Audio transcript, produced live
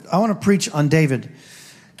I want to preach on David.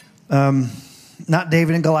 Not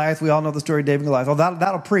David and Goliath. We all know the story of David and Goliath. Well,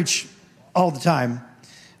 that'll preach all the time.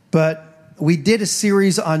 But we did a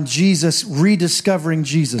series on Jesus, rediscovering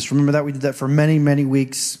Jesus. Remember that? We did that for many, many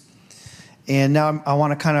weeks. And now I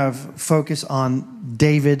want to kind of focus on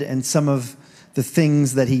David and some of the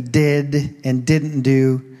things that he did and didn't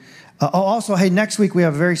do. Also, hey, next week we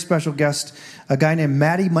have a very special guest, a guy named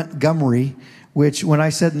Matty Montgomery, which when I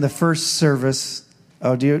said in the first service,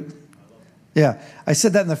 yeah, I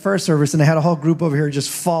said that in the first service, and I had a whole group over here just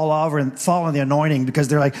fall over and fall on the anointing because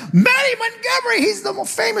they're like, Matty Montgomery, he's the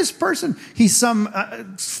most famous person. He's some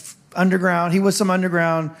underground. He was some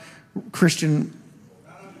underground Christian.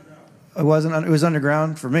 It was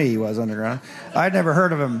underground for me. He was underground. I'd never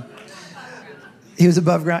heard of him. He was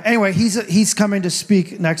above ground. Anyway, he's coming to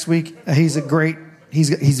speak next week. He's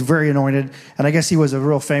very anointed, and I guess he was a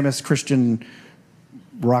real famous Christian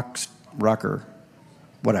rocker,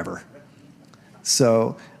 whatever.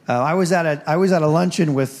 So I was at a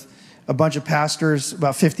luncheon with a bunch of pastors,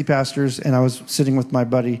 about 50 pastors, and I was sitting with my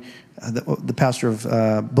buddy, the pastor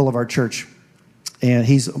of Boulevard Church, and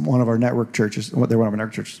he's one of our network churches. They're one of our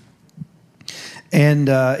network churches. And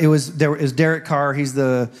it was Derek Carr. He's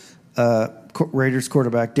the Raiders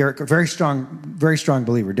quarterback. Derek, very strong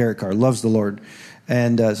believer. Derek Carr loves the Lord,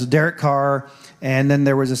 and so Derek Carr. And then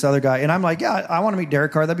there was this other guy, and I'm like, yeah, I want to meet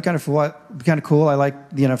Derek Carr. That'd be kind of cool. I like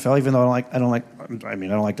the NFL, even though I don't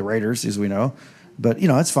like the Raiders, as we know. But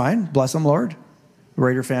it's fine. Bless them, Lord.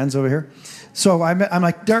 Raider fans over here. So I'm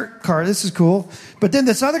like, Derek Carr, this is cool. But then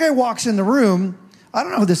this other guy walks in the room. I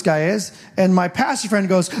don't know who this guy is, and my pastor friend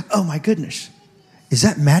goes, "Oh my goodness, is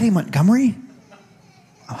that Matty Montgomery?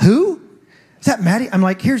 Who? Is that Matty?" I'm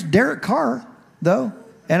like, here's Derek Carr, though,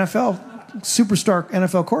 superstar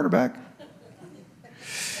NFL quarterback.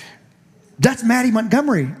 That's Matty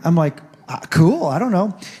Montgomery. I'm like, cool, I don't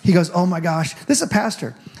know. He goes, oh my gosh, this is a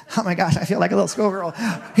pastor. Oh my gosh, I feel like a little schoolgirl.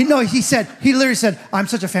 He literally said, I'm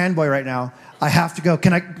such a fanboy right now. I have to go.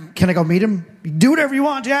 Can I go meet him? Do whatever you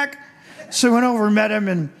want, Jack. So I went over and met him,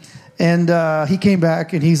 and he came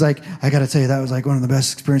back, and he's like, I got to tell you, that was like one of the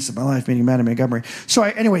best experiences of my life, meeting Matty Montgomery. So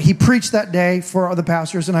anyway, he preached that day for other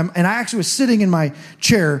pastors, and I actually was sitting in my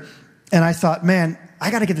chair, and I thought, man, I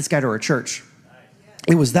got to get this guy to our church.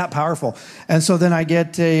 It was that powerful. And so then I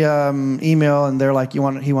get a email, and they're like, he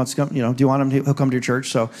wants to come, do you want him? He'll come to your church.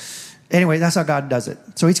 So anyway, that's how God does it.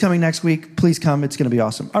 So he's coming next week. Please come. It's going to be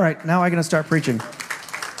awesome. All right, now I'm going to start preaching.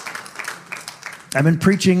 I'm in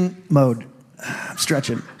preaching mode. I'm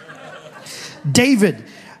stretching. David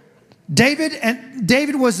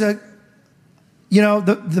was the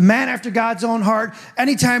man after God's own heart.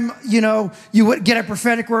 Anytime, you would get a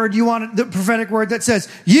prophetic word, you want the prophetic word that says,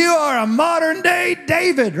 you are a modern day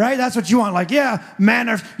David, right? That's what you want. Like, yeah,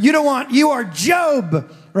 man, you are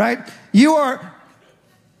Job, right? You are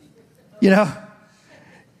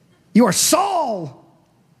Saul,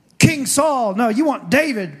 King Saul. No, you want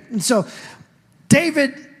David. And so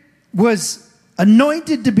David was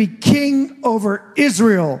anointed to be king over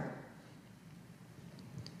Israel.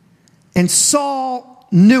 And Saul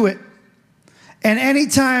knew it. And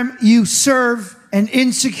anytime you serve an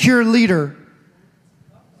insecure leader,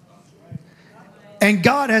 and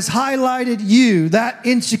God has highlighted you, that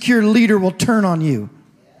insecure leader will turn on you.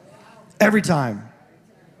 Every time.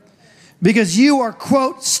 Because you are,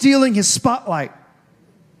 quote, stealing his spotlight.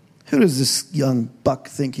 Who does this young buck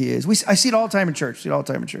think he is? I see it all the time in church.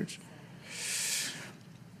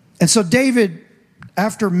 And so David,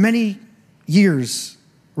 after many years,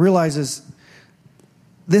 realizes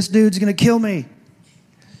this dude's going to kill me.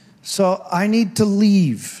 So I need to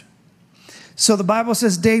leave. So the Bible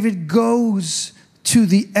says David goes to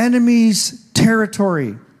the enemy's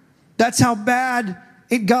territory. That's how bad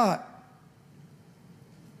it got.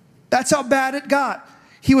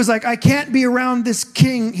 He was like, I can't be around this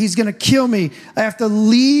king. He's going to kill me. I have to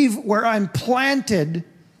leave where I'm planted,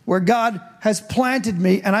 where God has planted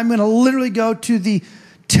me, and I'm going to literally go to the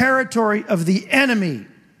territory of the enemy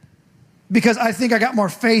because I think I got more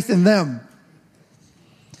faith in them.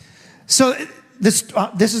 So this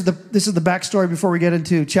is the backstory before we get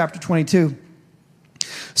into chapter 22.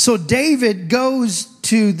 So David goes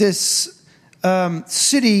to this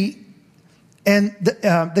city, and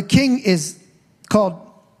the king is called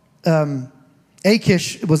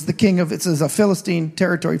Achish. Was the king of, it's a Philistine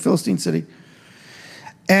territory, Philistine city.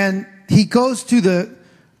 And he goes to the,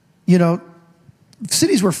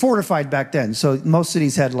 cities were fortified back then. So most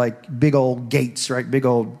cities had like big old gates, right? Big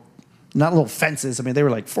old, not little fences. I mean, they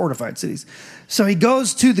were like fortified cities. So he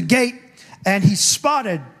goes to the gate and he's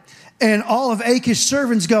spotted. And all of Achish's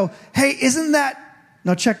servants go, hey, isn't that,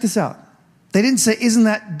 now check this out. They didn't say, isn't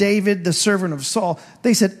that David, the servant of Saul?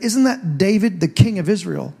 They said, isn't that David, the king of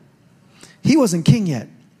Israel? He wasn't king yet.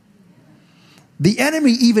 The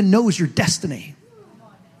enemy even knows your destiny.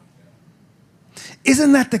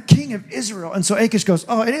 Isn't that the king of Israel? And so Achish goes,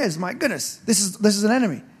 oh, it is. My goodness, this is an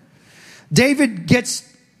enemy. David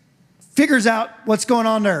figures out what's going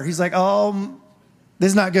on there. He's like, oh, this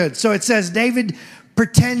is not good. So it says David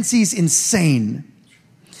pretends he's insane.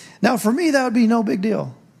 Now, for me, that would be no big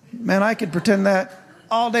deal. Man, I could pretend that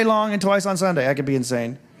all day long and twice on Sunday. I could be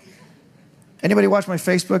insane. Anybody watch my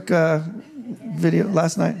Facebook video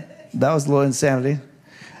last night? That was a little insanity.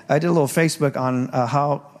 I did a little Facebook on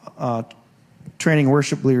how training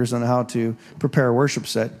worship leaders on how to prepare a worship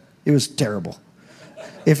set. It was terrible.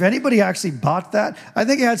 If anybody actually bought that, I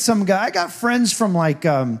think I had some guy. I got friends from like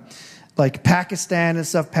Pakistan and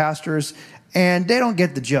stuff, pastors, and they don't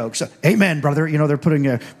get the joke. So, amen, brother. You know, they're putting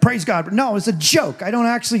a praise God. But no, it's a joke. I'm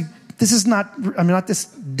not this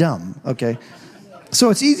dumb, okay? So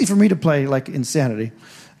it's easy for me to play like insanity.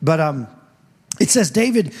 But it says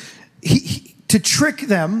David, to trick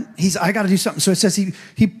them, I got to do something. So it says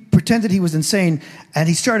he pretended he was insane, and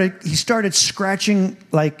he started scratching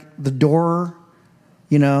like the door,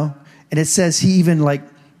 you know. And it says he even like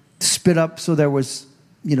spit up so there was,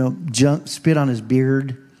 you know, junk spit on his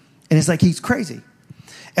beard. And it's like he's crazy.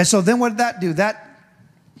 And so then what did that do?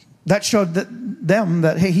 That showed them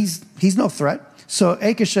that, hey, he's no threat. So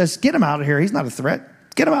Achish says, get him out of here. He's not a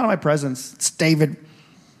threat. Get him out of my presence. It's David.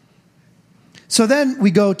 So then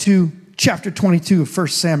we go to chapter 22 of 1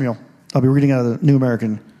 Samuel. I'll be reading out of the New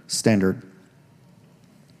American Standard.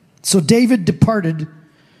 So David departed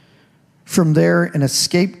from there and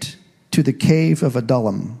escaped to the cave of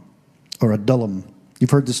Adullam. You've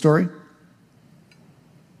heard the story?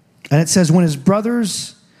 And it says, when his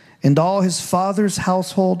brothers and all his father's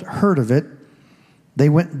household heard of it, they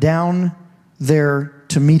went down there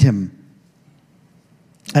to meet him.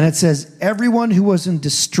 And it says, everyone who was in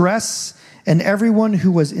distress and everyone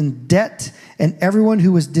who was in debt and everyone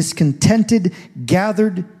who was discontented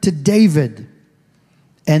gathered to David.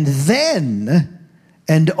 And then,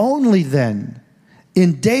 and only then,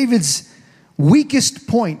 in David's weakest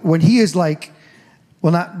point, when he is like,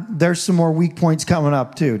 there's some more weak points coming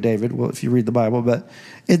up too, David, well, if you read the Bible. But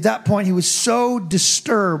at that point, he was so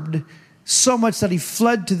disturbed, so much that he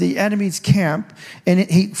fled to the enemy's camp, and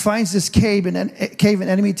he finds this cave in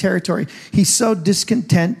enemy territory. He's so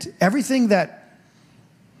discontent. Everything that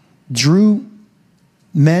drew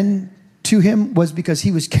men to him was because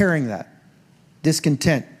he was carrying that.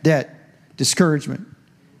 Discontent, debt, discouragement.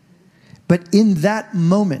 But in that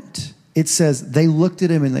moment, it says, they looked at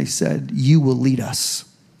him and they said, you will lead us.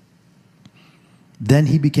 Then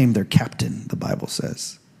he became their captain, the Bible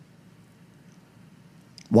says.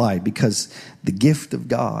 Why? Because the gift of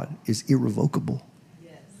God is irrevocable.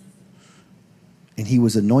 Yes. And he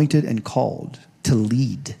was anointed and called to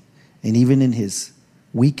lead. And even in his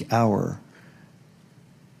weak hour,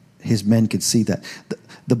 his men could see that.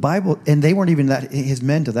 The Bible, and they weren't even his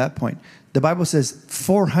men to that point. The Bible says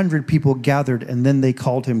 400 people gathered, and then they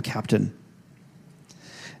called him captain.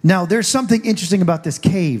 Now, there's something interesting about this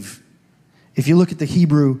cave. If you look at the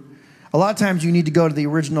Hebrew, a lot of times you need to go to the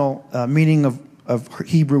original meaning of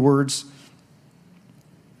Hebrew words.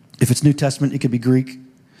 If it's New Testament, it could be Greek.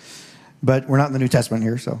 But we're not in the New Testament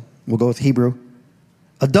here, so we'll go with Hebrew.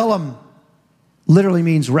 Adullam literally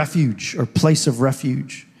means refuge or place of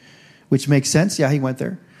refuge, which makes sense. Yeah, he went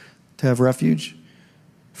there to have refuge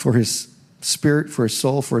for his spirit, for his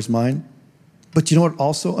soul, for his mind. But you know what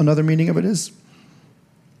also another meaning of it is?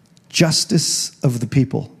 Justice of the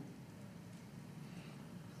people.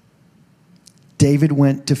 David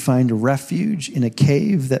went to find a refuge in a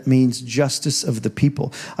cave. That means justice of the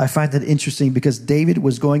people. I find that interesting because David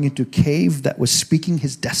was going into a cave that was speaking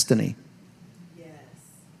his destiny. Yes.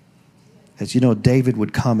 As you know, David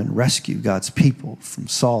would come and rescue God's people from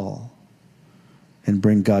Saul and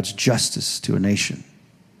bring God's justice to a nation.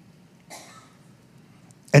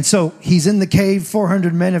 And so he's in the cave.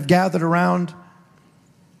 400 men have gathered around.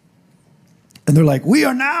 And they're like, we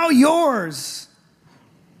are now yours.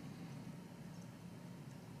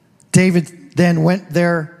 David then went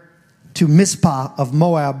there to Mizpah of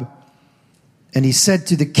Moab. And he said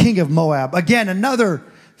to the king of Moab, again, another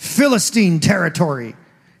Philistine territory.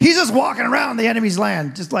 He's just walking around the enemy's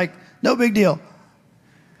land, just like, no big deal.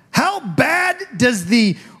 How bad does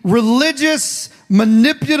the religious,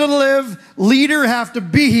 manipulative leader have to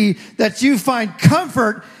be that you find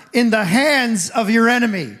comfort in the hands of your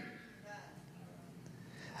enemy?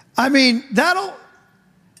 I mean,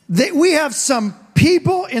 we have some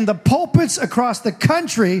people in the pulpits across the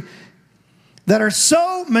country that are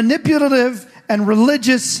so manipulative and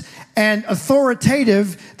religious and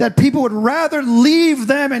authoritative that people would rather leave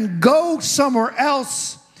them and go somewhere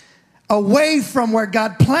else, away from where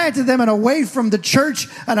God planted them and away from the church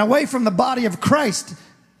and away from the body of Christ.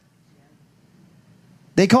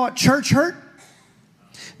 They call it church hurt.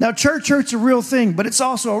 Now, church hurt's a real thing, but it's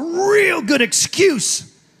also a real good excuse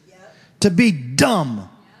to be dumb.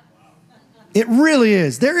 It really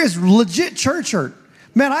is. There is legit church hurt.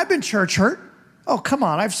 Man, I've been church hurt. Oh, come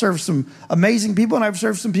on. I've served some amazing people, and I've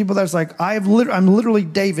served some people that's like, I'm literally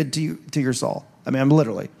David to your Saul. I mean, I'm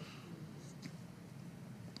literally.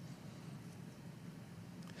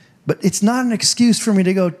 But it's not an excuse for me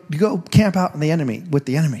to go camp out with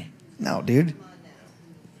the enemy. No, dude.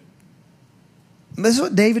 This is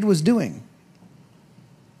what David was doing.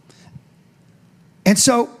 And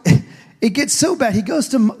so it gets so bad. He goes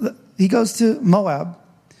to Moab,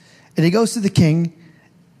 and he goes to the king,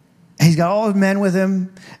 and he's got all his men with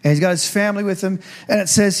him, and he's got his family with him. And it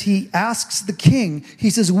says he asks the king, he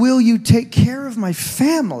says, will you take care of my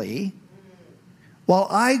family while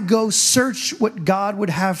I go search what God would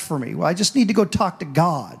have for me? Well, I just need to go talk to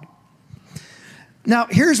God. Now,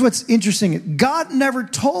 here's what's interesting. God never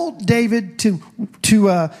told David to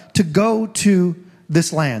go to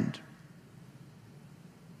this land.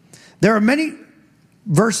 There are many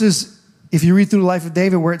verses, if you read through the life of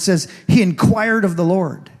David, where it says he inquired of the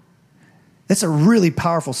Lord. That's a really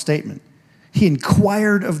powerful statement. He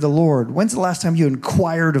inquired of the Lord. When's the last time you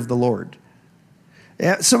inquired of the Lord?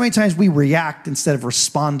 So many times we react instead of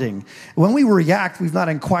responding. When we react, we've not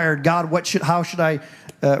inquired, God, how should I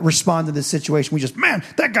respond to this situation? We just, man,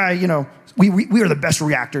 that guy, we are the best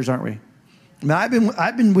reactors, aren't we? Now,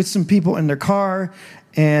 I've been with some people in their car,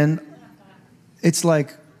 and it's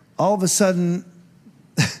like all of a sudden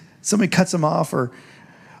somebody cuts them off, or,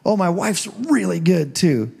 oh, my wife's really good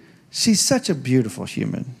too. She's such a beautiful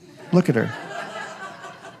human. Look at her.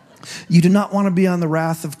 You do not want to be on the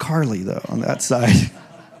wrath of Carly, though, on that side.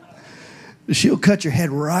 She'll cut your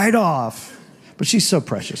head right off. But she's so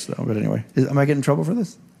precious, though. But anyway, am I getting in trouble for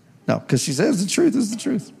this? No, because she says the truth is the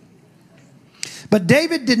truth. But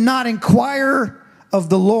David did not inquire of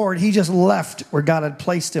the Lord. He just left where God had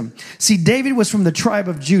placed him. See, David was from the tribe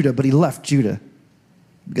of Judah, but he left Judah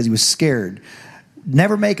because he was scared.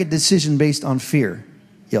 Never make a decision based on fear.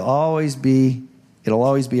 It'll always be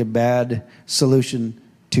a bad solution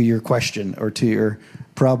to your question or to your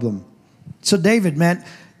problem. So David, man,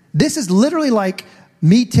 this is literally like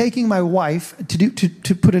me taking my wife,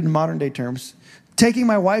 to put it in modern day terms, taking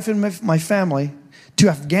my wife and my family to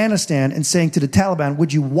Afghanistan and saying to the Taliban,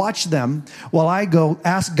 would you watch them while I go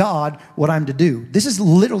ask God what I'm to do? This is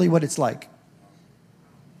literally what it's like.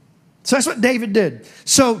 So that's what David did.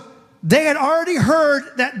 So they had already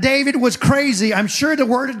heard that David was crazy. I'm sure the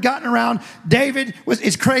word had gotten around. David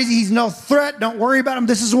is crazy. He's no threat. Don't worry about him.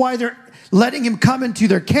 This is why they're letting him come into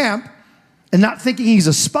their camp and not thinking he's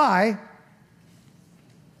a spy.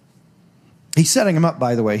 He's setting him up,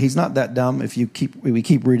 by the way. He's not that dumb. We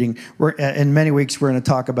keep reading. In many weeks, we're going to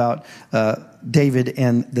talk about David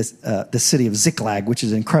and the city of Ziklag, which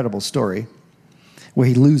is an incredible story, where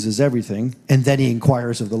he loses everything, and then he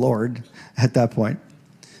inquires of the Lord at that point.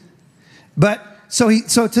 But so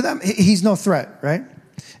to them, he's no threat, right?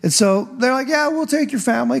 And so they're like, yeah, we'll take your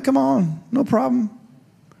family. Come on, no problem.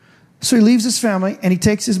 So he leaves his family, and he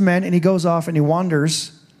takes his men, and he goes off, and he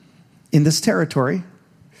wanders in this territory,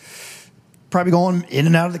 probably going in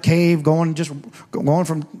and out of the cave, going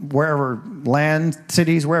from wherever, land,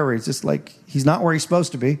 cities, wherever. It's just like he's not where he's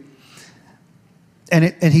supposed to be. And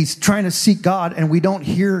he's trying to seek God, and we don't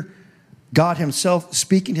hear God himself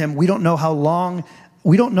speaking to him. We don't know how long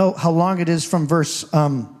it is from verse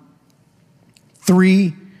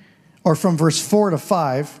 3 or from verse 4 to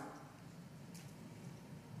 5.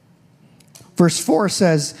 Verse 4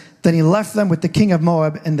 says, then he left them with the king of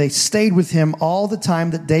Moab, and they stayed with him all the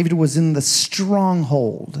time that David was in the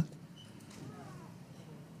stronghold.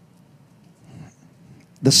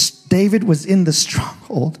 David was in the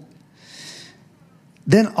stronghold.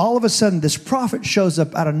 Then all of a sudden, this prophet shows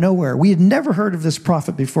up out of nowhere. We had never heard of this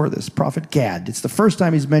prophet before this, prophet Gad. It's the first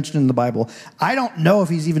time he's mentioned in the Bible. I don't know if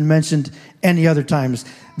he's even mentioned any other times.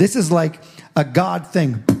 This is like a God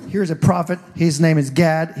thing. Here's a prophet. His name is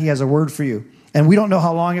Gad. He has a word for you. And we don't know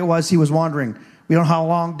how long it was he was wandering. We don't know how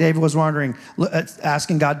long David was wandering,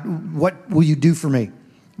 asking God, what will you do for me?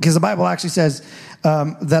 Because the Bible actually says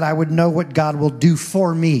that I would know what God will do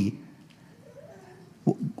for me.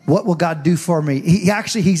 What will God do for me?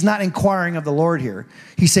 He's not inquiring of the Lord here.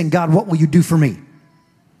 He's saying, God, what will you do for me?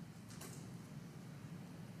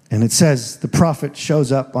 And it says the prophet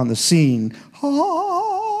shows up on the scene.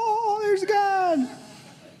 Oh, there's God.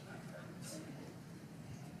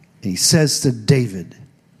 And he says to David,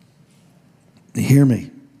 hear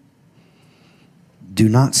me. Do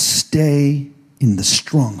not stay in the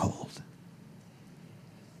stronghold.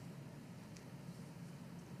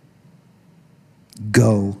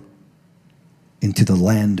 Go into the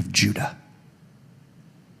land of Judah.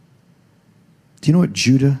 Do you know what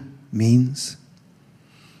Judah means?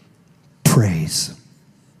 Praise.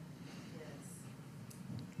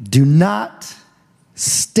 Do not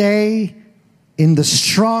stay in the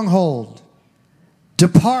stronghold.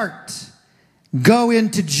 Depart. Go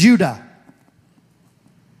into Judah.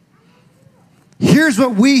 Here's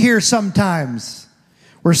what we hear sometimes.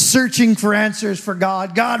 We're searching for answers for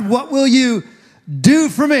God. God, what will you do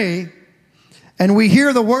for me? And we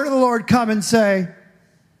hear the word of the Lord come and say,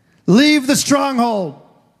 leave the stronghold.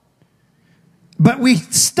 But we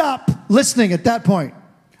stop listening at that point.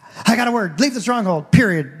 I got a word. Leave the stronghold.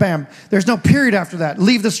 Period. Bam. There's no period after that.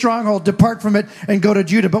 Leave the stronghold, depart from it, and go to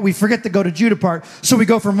Judah. But we forget the go to Judah part. So we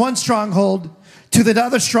go from one stronghold to the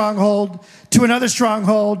other stronghold, to another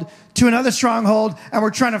stronghold, to another stronghold, and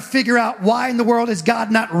we're trying to figure out why in the world is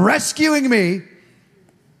God not rescuing me?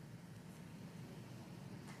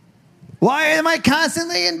 Why am I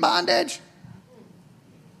constantly in bondage?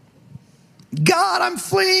 God, I'm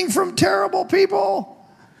fleeing from terrible people.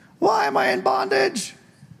 Why am I in bondage?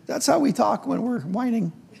 That's how we talk when we're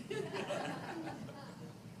whining.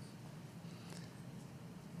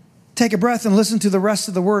 Take a breath and listen to the rest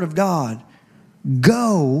of the word of God.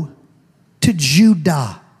 Go to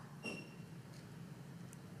Judah.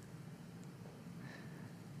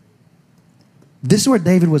 This is where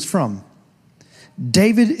David was from.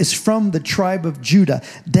 David is from the tribe of Judah.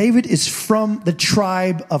 David is from the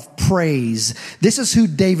tribe of praise. This is who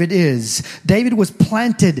David is. David was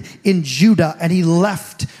planted in Judah and he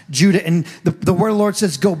left Judah. And the word of the Lord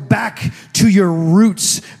says, go back to your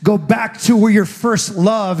roots. Go back to where your first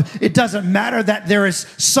love. It doesn't matter that there is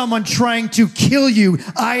someone trying to kill you.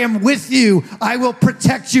 I am with you. I will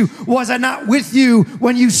protect you. Was I not with you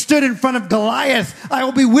when you stood in front of Goliath? I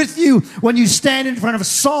will be with you when you stand in front of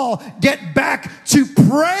Saul. Get back to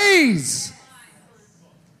praise.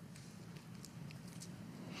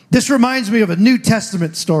 This reminds me of a New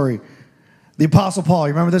Testament story. The Apostle Paul.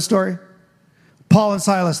 You remember this story? Paul and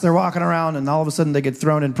Silas, they're walking around and all of a sudden they get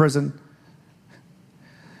thrown in prison.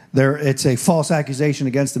 It's a false accusation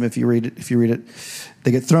against them if you read it.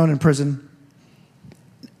 They get thrown in prison.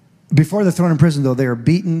 Before they're thrown in prison, though, they are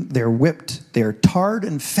beaten, they're whipped, they are tarred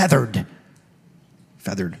and feathered.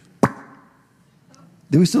 Feathered.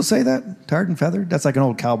 Do we still say that? Tarred and feathered? That's like an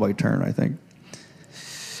old cowboy term, I think.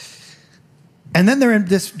 And then they're in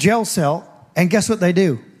this jail cell, and guess what they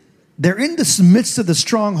do? They're in the midst of the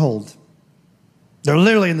stronghold. They're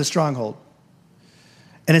literally in the stronghold.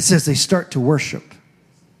 And it says they start to worship.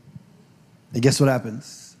 And guess what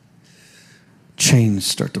happens? Chains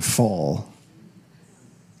start to fall.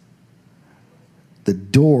 The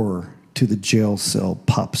door to the jail cell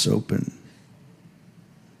pops open.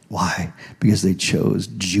 Why? Because they chose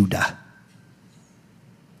Judah.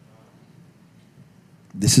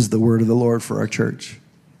 This is the word of the Lord for our church.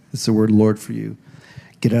 It's the word of the Lord for you.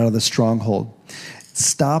 Get out of the stronghold.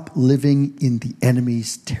 Stop living in the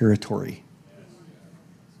enemy's territory.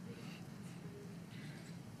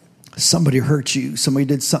 Somebody hurt you. Somebody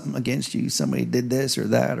did something against you. Somebody did this or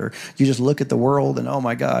that. Or you just look at the world and, oh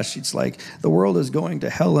my gosh, it's like the world is going to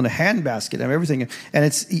hell in a handbasket and everything.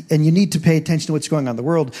 And you need to pay attention to what's going on in the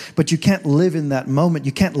world. But you can't live in that moment.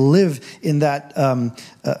 You can't live in that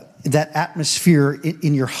atmosphere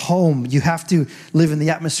in your home. You have to live in the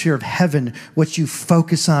atmosphere of heaven. What you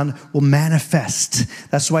focus on will manifest.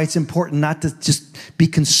 That's why it's important not to just be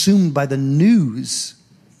consumed by the news.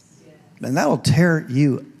 And that'll tear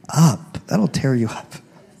you up. That'll tear you up.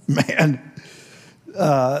 Man.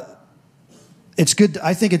 It's good.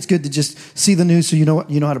 I think it's good to just see the news so you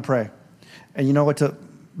know how to pray. And you know what to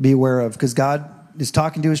be aware of. Because God is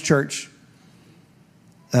talking to his church.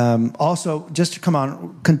 Also, just to come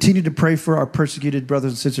on, continue to pray for our persecuted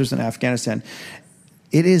brothers and sisters in Afghanistan.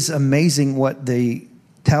 It is amazing what the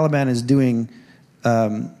Taliban is doing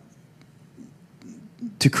to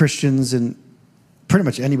Christians and pretty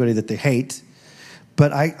much anybody that they hate.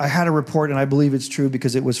 But I had a report, and I believe it's true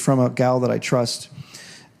because it was from a gal that I trust,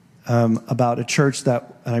 about a church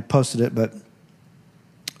that, and I posted it, but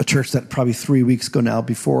a church that probably 3 weeks ago now,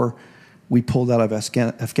 before we pulled out of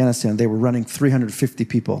Afghanistan, they were running 350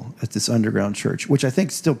 people at this underground church, which I think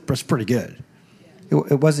still was pretty good.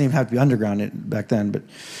 It wasn't even have to be underground back then,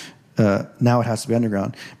 but now it has to be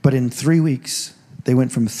underground. But in 3 weeks, they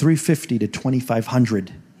went from 350 to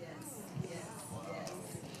 2,500.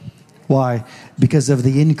 Why? Because of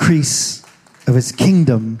the increase of his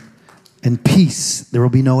kingdom and peace, there will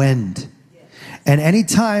be no end. And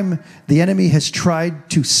anytime the enemy has tried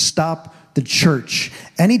to stop the church,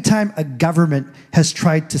 anytime a government has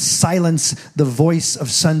tried to silence the voice of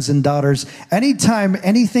sons and daughters, anytime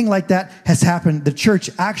anything like that has happened, the church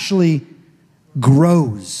actually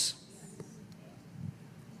grows.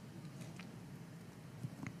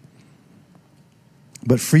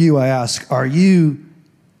 But for you, I ask, are you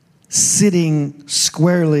sitting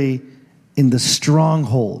squarely in the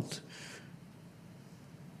stronghold?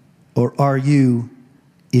 Or are you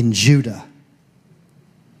in Judah?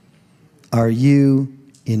 Are you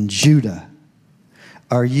in Judah?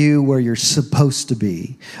 Are you where you're supposed to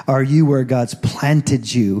be? Are you where God's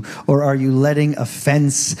planted you? Or are you letting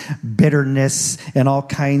offense, bitterness, and all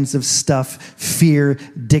kinds of stuff, fear,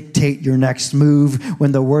 dictate your next move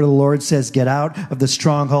when the word of the Lord says, get out of the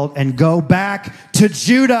stronghold and go back to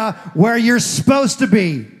Judah where you're supposed to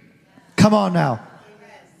be? Come on now.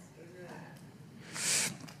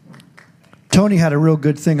 Tony had a real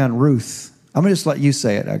good thing on Ruth. I'm going to just let you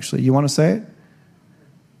say it, actually. You want to say it?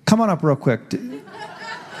 Come on up real quick.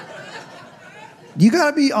 You got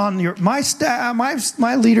to be on my staff,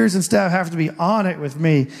 my leaders and staff have to be on it with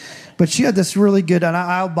me. But she had this really good, and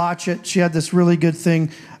I'll botch it. She had this really good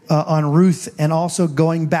thing on Ruth and also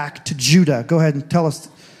going back to Judah. Go ahead and tell us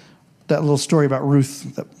that little story about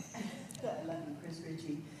Ruth. I love you, Chris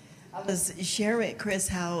Ritchie. I was sharing with Chris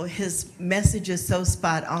how his message is so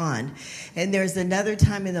spot on. And there's another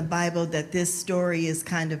time in the Bible that this story is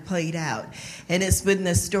kind of played out. And it's been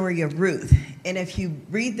the story of Ruth. And if you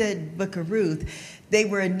read the book of Ruth, they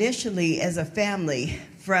were initially, as a family,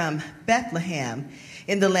 from Bethlehem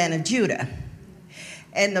in the land of Judah.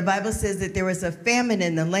 And the Bible says that there was a famine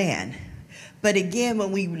in the land. But again,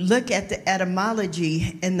 when we look at the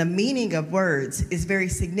etymology and the meaning of words, is very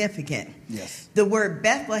significant. Yes. The word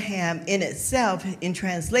Bethlehem in itself, in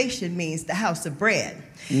translation, means the house of bread.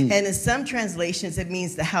 And in some translations, it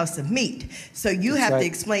means the house of meat. So you have to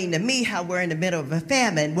explain to me how we're in the middle of a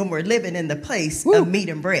famine when we're living in the place of meat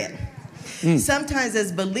and bread. Sometimes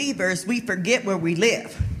as believers, we forget where we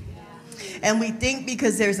live. And we think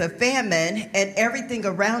because there's a famine and everything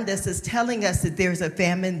around us is telling us that there's a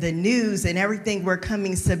famine, the news and everything we're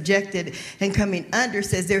coming subjected and coming under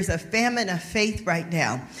says there's a famine of faith right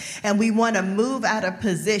now. And we want to move out of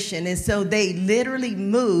position. And so they literally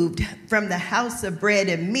moved from the house of bread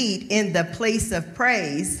and meat in the place of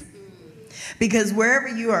praise. Because wherever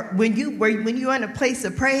you are, when you're in a place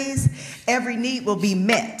of praise, every need will be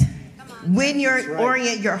met. When you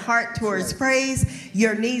orient your heart towards praise,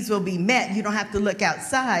 your needs will be met. You don't have to look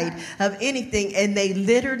outside of anything. And they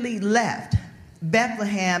literally left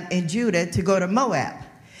Bethlehem and Judah to go to Moab.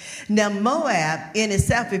 Now, Moab in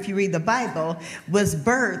itself, if you read the Bible, was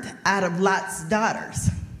birthed out of Lot's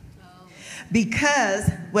daughters. Because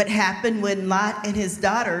what happened when Lot and his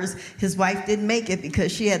daughters, his wife didn't make it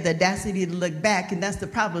because she had the audacity to look back. And that's the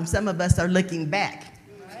problem. Some of us are looking back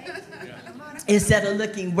instead of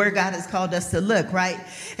looking where God has called us to look, right?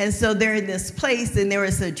 And so they're in this place, and there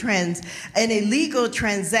was an illegal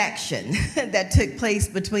transaction that took place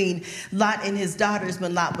between Lot and his daughters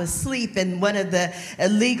when Lot was asleep. And one of the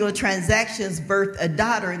illegal transactions birthed a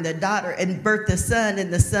daughter, and birthed a son,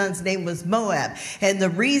 and the son's name was Moab. And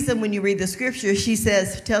the reason, when you read the scripture, she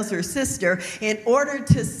tells her sister, in order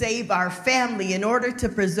to save our family, in order to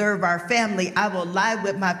preserve our family, I will lie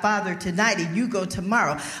with my father tonight, and you go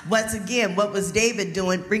tomorrow. Once again, what was David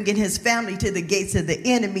doing? Bringing his family to the gates of the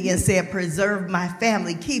enemy and said, preserve my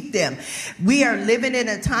family, keep them. We are living in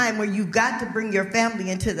a time where you've got to bring your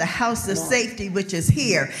family into the house of safety, which is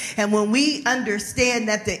here. And when we understand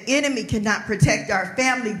that the enemy cannot protect our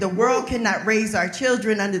family, the world cannot raise our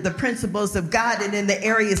children under the principles of God and in the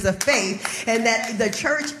areas of faith, and that the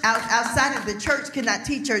church outside of the church cannot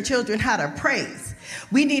teach our children how to praise,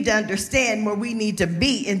 we need to understand where we need to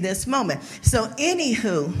be in this moment. So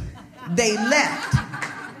anywho, they left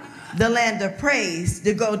the land of praise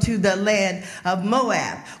to go to the land of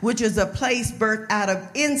Moab, which is a place birthed out of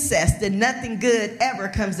incest, and nothing good ever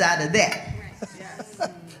comes out of that.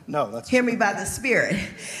 No, that's Hear me by the Spirit.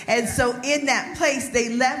 And so in that place, they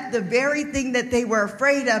left the very thing that they were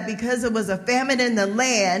afraid of, because it was a famine in the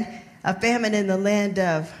land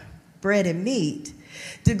of bread and meat,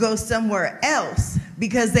 to go somewhere else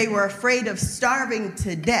because they were afraid of starving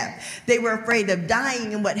to death. They were afraid of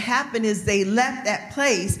dying. And what happened is they left that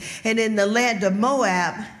place. And in the land of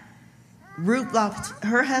Moab, Ruth lost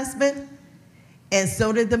her husband, and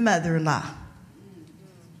so did the mother-in-law.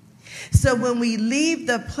 So when we leave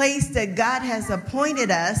the place that God has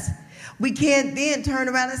appointed us, We can't then turn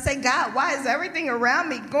around and say, God, why is everything around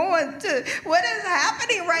me going to, what is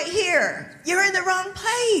happening right here? You're in the wrong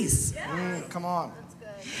place. Come on.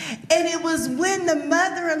 And it was when the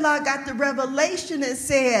mother-in-law got the revelation and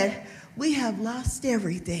said, we have lost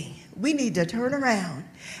everything. We need to turn around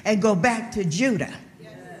and go back to Judah.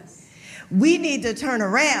 Yes. We need to turn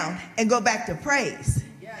around and go back to praise.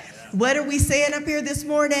 Yes. What are we saying up here this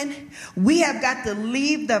morning? We have got to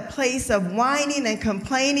leave the place of whining and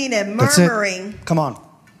complaining and murmuring. Come on.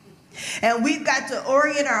 And we've got to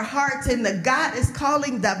orient our hearts, and the God is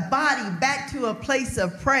calling the body back to a place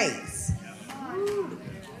of praise.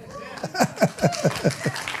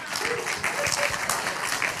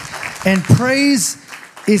 And praise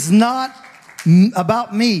is not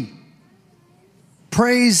about me.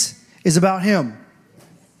 Praise is about him.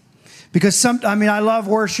 Because I love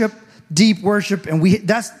worship, deep worship, and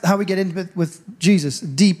that's how we get into it with Jesus,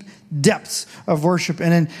 deep depths of worship.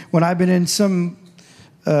 And then when I've been in some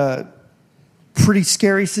pretty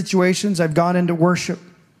scary situations, I've gone into worship.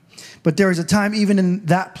 But there is a time even in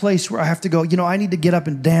that place where I have to go, I need to get up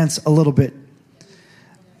and dance a little bit.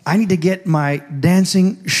 I need to get my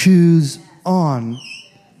dancing shoes on.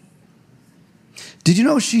 Did you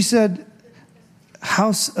know she said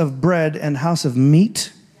house of bread and house of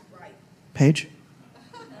meat? Paige?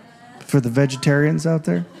 For the vegetarians out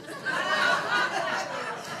there?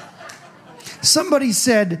 Somebody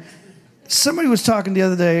was talking the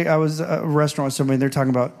other day, I was at a restaurant with somebody, and they're talking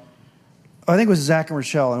about, I think it was Zach and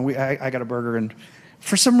Rochelle, and I got a burger, and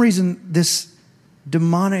for some reason, this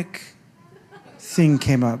demonic thing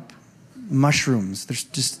came up. Mushrooms.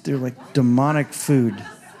 They're like demonic food.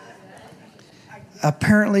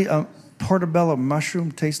 Apparently, a portobello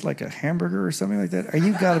mushroom tastes like a hamburger or something like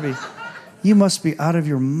that. You must be out of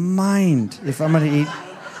your mind if I'm going to eat.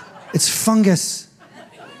 It's fungus.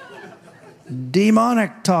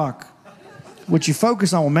 Demonic talk. What you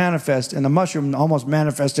focus on will manifest, and the mushroom almost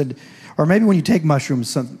manifested. Or maybe when you take mushrooms,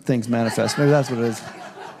 some things manifest. Maybe that's what it is.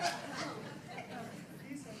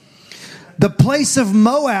 The place of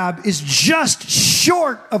Moab is just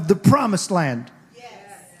short of the promised land. Yes.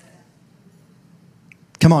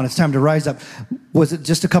 Come on, it's time to rise up. Was it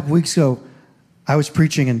just a couple weeks ago, I was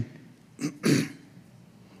preaching and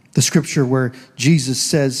the scripture where Jesus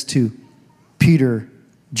says to Peter,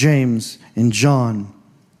 James, and John,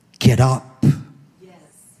 get up. Yes.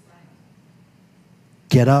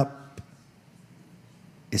 Get up.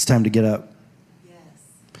 It's time to get up. Yes.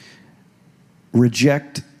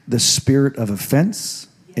 Reject the spirit of offense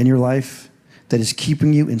in your life that is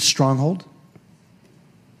keeping you in stronghold.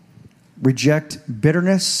 Reject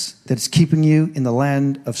bitterness that is keeping you in the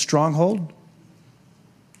land of stronghold.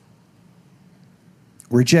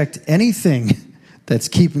 Reject anything that's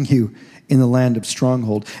keeping you in the land of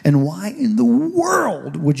stronghold. And why in the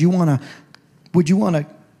world would you want to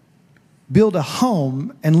build a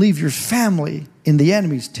home and leave your family in the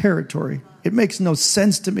enemy's territory? It makes no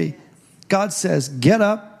sense to me. God says, get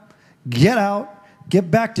up. Get out, get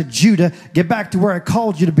back to Judah, get back to where I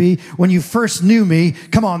called you to be when you first knew me.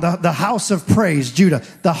 Come on, the house of praise, Judah.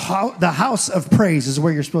 The house of praise is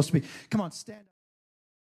where you're supposed to be. Come on, stand up.